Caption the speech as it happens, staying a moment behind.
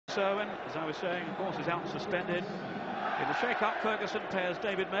Owen, as I was saying, of course, is out suspended. In the shake-up, Ferguson pairs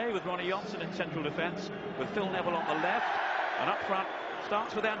David May with Ronnie Johnson in central defence, with Phil Neville on the left, and up front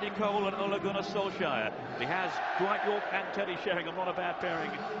starts with Andy Cole and Ole Gunnar Solskjaer. He has Dwight York and Teddy Sheringham, not a bad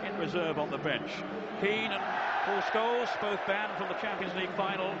pairing in reserve on the bench. Keane and Paul Scholes, both banned from the Champions League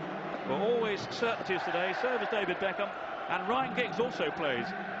final, were always certainties today. So does David Beckham, and Ryan Giggs also plays.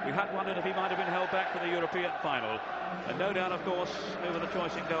 We had wondered if he might have been held back for the European final. And no doubt, of course, over the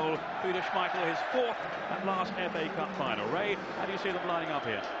choice in goal, Peter Schmeichel, his fourth and last FA Cup final. Ray, how do you see them lining up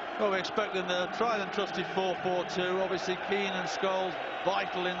here? Well, we expect them the tried and trusted 4-4-2. Obviously, Keane and Scholes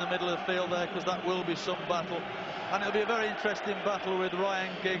vital in the middle of the field there, because that will be some battle. And it'll be a very interesting battle with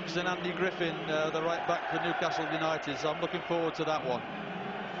Ryan Giggs and Andy Griffin, the right back for Newcastle United. So I'm looking forward to that one.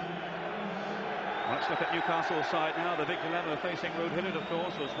 Let's look at Newcastle's side now. The big dilemma facing Ruud Gullit, of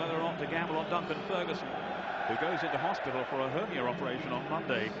course, was whether or not to gamble on Duncan Ferguson, who goes into hospital for a hernia operation on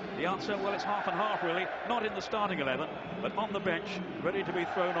Monday. The answer, well, it's half and half, really. Not in the starting 11, but on the bench, ready to be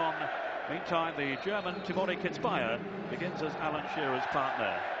thrown on. Meantime, the German Timothy Kitzbauer begins as Alan Shearer's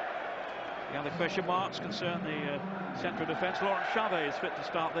partner. The other question marks concern the central defence. Laurent Charvet is fit to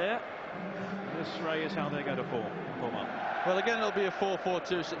start there. This, Ray, is how they're going to form up. Well, again, it'll be a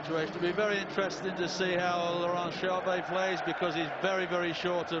 4-4-2 situation. It'll be very interesting to see how Laurent Charvet plays, because he's very, very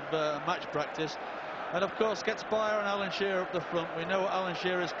short of match practice. And of course, Kitzbauer and Alan Shearer up the front. We know what Alan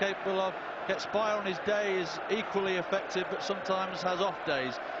Shearer is capable of. Kitzbauer on his day is equally effective, but sometimes has off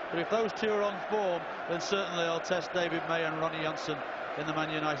days. But if those two are on form, then certainly I'll test David May and Ronnie Johnson in the Man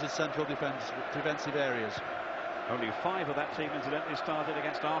United central defensive areas. Only 5 of that team incidentally started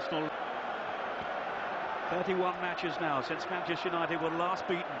against Arsenal. 31 matches now since Manchester United were last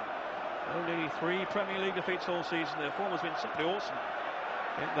beaten. Only 3 Premier League defeats all season. Their form has been simply awesome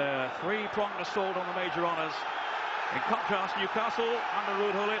in their 3-pronged assault on the major honours. In contrast, Newcastle, under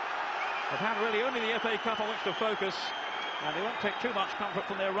Ruud Gullit, have had really only the FA Cup on which to focus, and they won't take too much comfort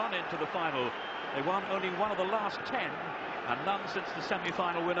from their run into the final. They won only one of the last 10, and none since the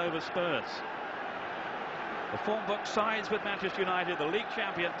semi-final win over Spurs. The form book sides with Manchester United, the league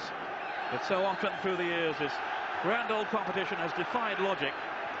champions, but so often through the years this grand old competition has defied logic.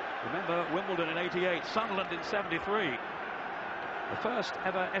 Remember Wimbledon in '88, Sunderland in '73. The first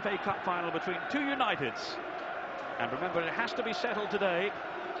ever FA Cup final between 2 Uniteds. And remember, it has to be settled today.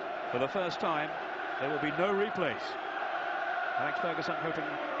 For the first time, there will be no replays. Alex Ferguson hoping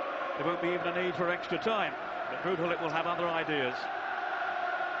there won't be even a need for extra time. But Ruud Gullit will have other ideas.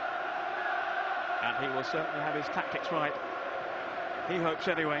 And he will certainly have his tactics right. He hopes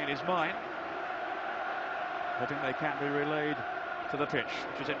anyway in his mind. Hoping they can be relayed to the pitch,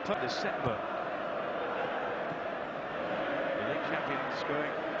 which is in December. Champions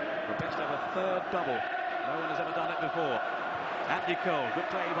going for best ever 3rd double. No one has ever done it before. Andy Cole, good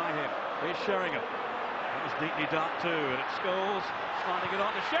play by him. Here's Sheringham. That was neatly done too, and it's Scholes sliding it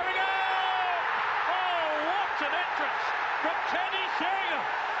on to Sheringham. Oh, what an entrance from Teddy Sheringham.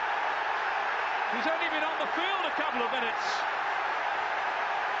 He's only been on the field a couple of minutes.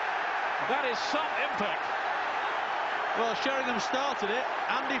 That is some impact. Well, Sheringham started it,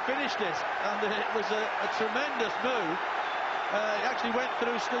 Andy finished it, and it was a tremendous move. He actually went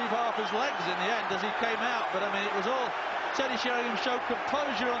through Steve Harper's legs in the end as he came out, but I mean, it was all Teddy Sheringham showed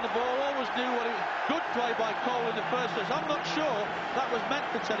composure on the ball, always knew what it was. Good play by Cole in the first place. I'm not sure that was meant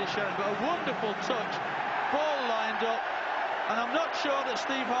for Teddy Sheringham, but a wonderful touch, ball lined up, and I'm not sure that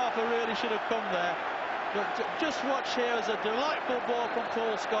Steve Harper really should have come there. But just watch here as a delightful ball from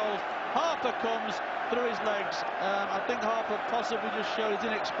Paul Scholes. Harper comes through his legs. I think Harper possibly just showed his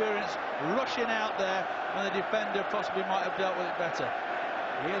inexperience rushing out there, and the defender possibly might have dealt with it better.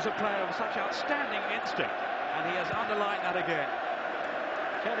 He is a player of such outstanding instinct, and he has underlined that again.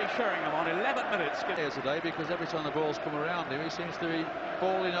 Teddy Sheringham on 11 minutes. Here today, because every time the ball's come around him, he seems to be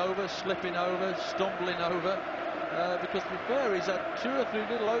falling over, slipping over, stumbling over. Because to be fair, he's had 2 or 3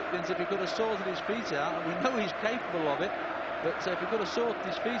 little openings if he could have sorted his feet out, and we know he's capable of it. But if he could have sorted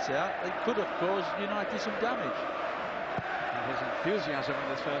his feet out, it could have caused United some damage. And his enthusiasm in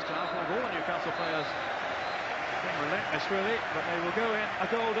this first half, like all the Newcastle players, being relentless really, but they will go in a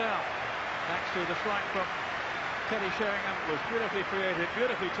goal down. Thanks to the strike from Teddy Sheringham, was beautifully created,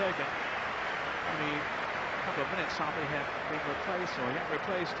 beautifully taken. Only a couple of minutes after he had been replaced, or yet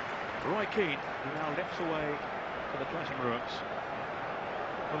replaced, Roy Keane, who now limps away to the dressing rooms.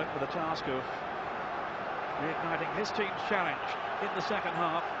 Well, for the task of reigniting his team's challenge in the second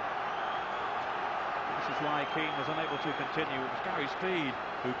half. This is why Keane was unable to continue. It was Gary Speed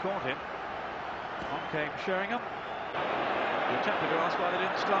who caught him. On came Sheringham. The tempted to ask why they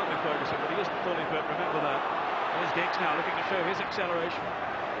didn't start with Ferguson, but he isn't fully fit, remember that. Here's Giggs now looking to show his acceleration.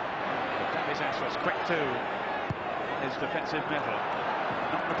 Disastrous, quick too on his defensive mettle.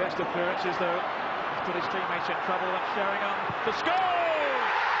 Not the best of clearances though. He's put his teammates in trouble. And Sheringham to score!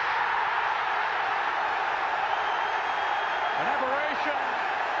 An aberration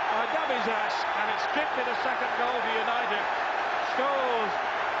by Davizas, and it's kicked in a second goal for United. Scholes,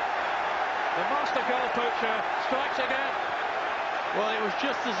 the master goal poacher, strikes again. Well, it was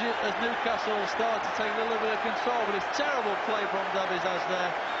just as Newcastle started to take a little bit of control, but it's terrible play from Davizas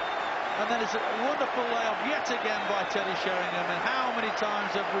there. And then it's a wonderful layup yet again by Teddy Sheringham. And how many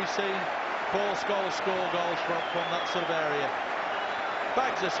times have we seen Paul Scholes score goals from that sort of area?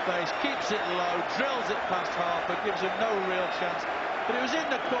 Bags of space, keeps it low, drills it past Harper, gives him no real chance. But it was in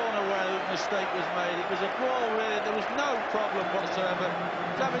the corner where the mistake was made. It was a ball, really. There was no problem whatsoever.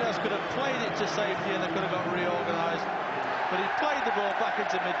 Davizas could have played it to safety and they could have got reorganised. But he played the ball back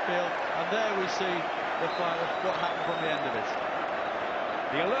into midfield, and there we see what happened from the end of it.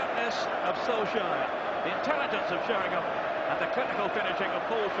 The alertness of Solskjaer, the intelligence of Sheringham, and the clinical finishing of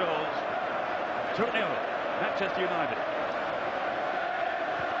Paul Scholes. 2-0, Manchester United.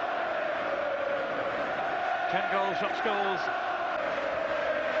 10 goals from Scholes.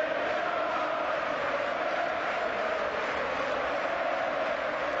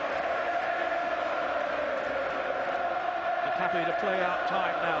 Happy to play out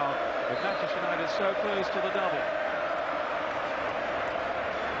time now, with Manchester United so close to the double.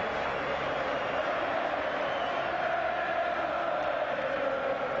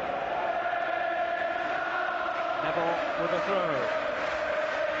 Neville with a throw.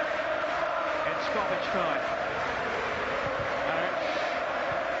 In stoppage time.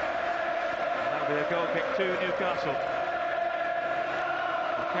 And that'll be a goal kick to Newcastle.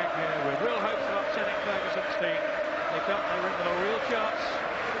 Lukaku with real hopes of upsetting Ferguson's team. They were in with a real chance.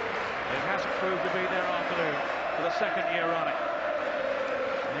 It hasn't proved to be their afternoon for the second year running.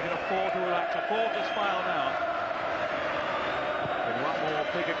 And they can afford to relax, afford to smile now. With one more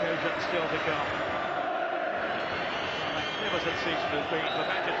big occasion still to come. A magnificent season has been for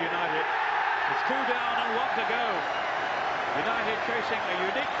Manchester United. It's 2 down and 1 to go. United chasing a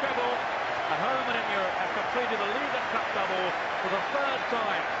unique treble at home and in Europe have completed the League and Cup double for the 3rd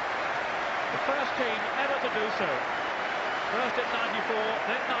time. The first team ever to do so. First in 94,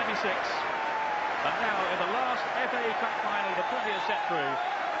 then 96. And now in the last FA Cup final of the 20th century,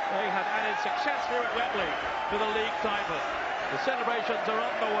 they have added success here at Wembley to the league title. The celebrations are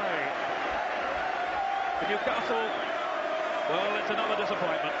on the way. For Newcastle, well, it's another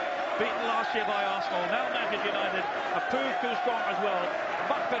disappointment. Beaten last year by Arsenal. Now Manchester United have proved too strong as well.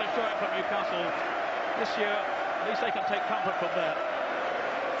 Much better showing from Newcastle this year. At least they can take comfort from that.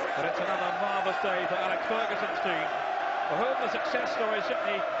 But it's another marvellous day for Alex Ferguson's team, for whom the success story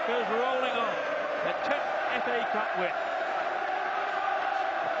simply goes rolling on. Their 10th FA Cup win.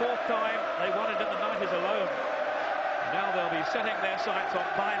 The 4th time they won it in the 90s alone. Now they'll be setting their sights on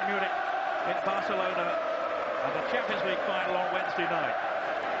Bayern Munich in Barcelona and the Champions League final on Wednesday night.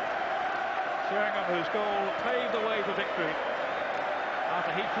 Sheringham, whose goal paved the way for victory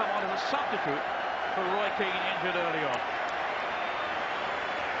after he'd come on as a substitute for Roy Keane, injured early on.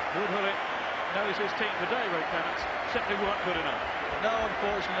 Woodhull knows his team today, Ray Clements, simply weren't good enough. No,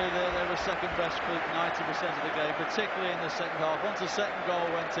 unfortunately, they were second best for 90% of the game, particularly in the second half. Once the second goal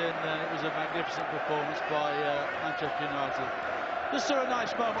went in, then it was a magnificent performance by Manchester United. Just saw a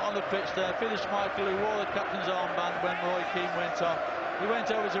nice moment on the pitch there. Phyllis Michael, who wore the captain's armband when Roy Keane went off. He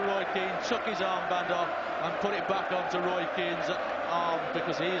went over to Roy Keane, took his armband off and put it back onto Roy Keane's arm,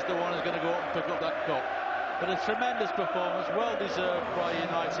 because he's the one who's going to go up and pick up that cup. But a tremendous performance, well deserved by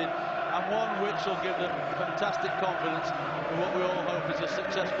United, and one which will give them fantastic confidence in what we all hope is a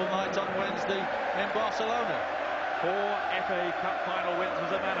successful night on Wednesday in Barcelona. 4 FA Cup final wins as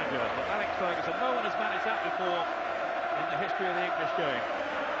a manager for Alex Ferguson. No one has managed that before in the history of the English game.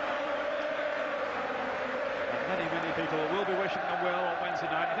 And many people will be wishing them well on Wednesday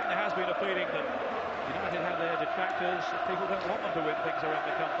night. I think there has been a feeling that United have their detractors. People don't want them to win things around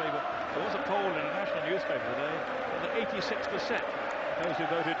the country. But there was a poll in a national newspaper today that 86% of those who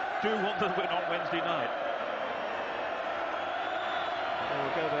voted do want them to win on Wednesday night. And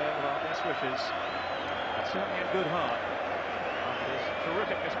we'll go there with our best wishes. And certainly in good heart after this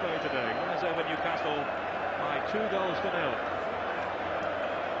terrific display today. Winners over Newcastle by 2 goals to 0.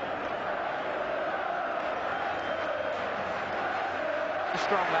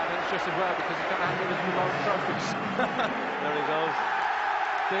 Strong lad, and it's just as well because he's going to hand with his Memorial trophies. There he goes.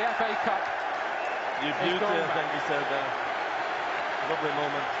 The FA Cup. You beauty, I think he said there. Lovely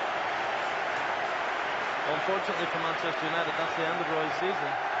moment. Unfortunately for Manchester United, that's the end of Roy's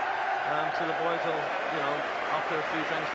season. So the boys will, after a few drinks,